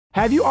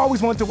Have you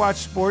always wanted to watch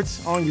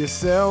sports on your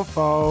cell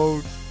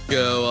phone?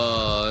 Go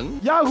on.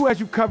 Yahoo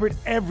has you covered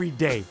every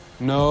day.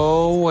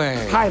 No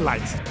way.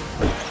 Highlights.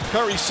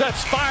 Curry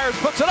sets, fires,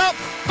 puts it up,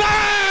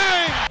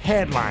 bang!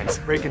 Headlines.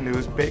 Breaking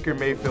news, Baker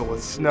Mayfield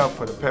was snubbed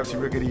for the Pepsi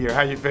Rookie of the Year.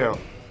 How you feel?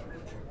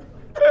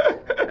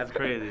 That's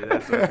crazy.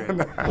 That's so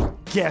crazy.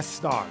 Guest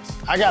stars.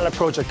 I got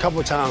approached a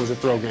couple times to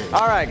throw games.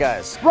 All right,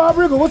 guys. Rob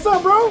Riggle, what's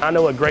up, bro? I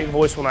know a great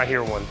voice when I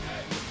hear one.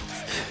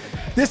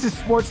 This is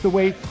sports the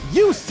way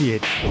you see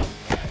it.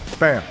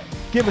 Bam.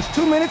 Give us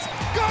 2 minutes.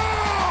 Go!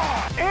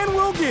 And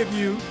we'll give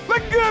you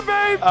the good,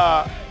 babe.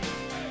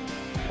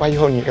 Why you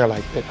holding your ear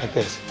like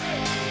this?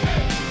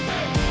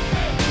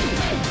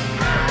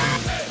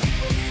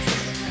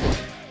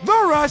 The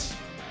Rush.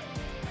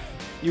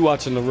 You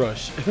watching The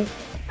Rush.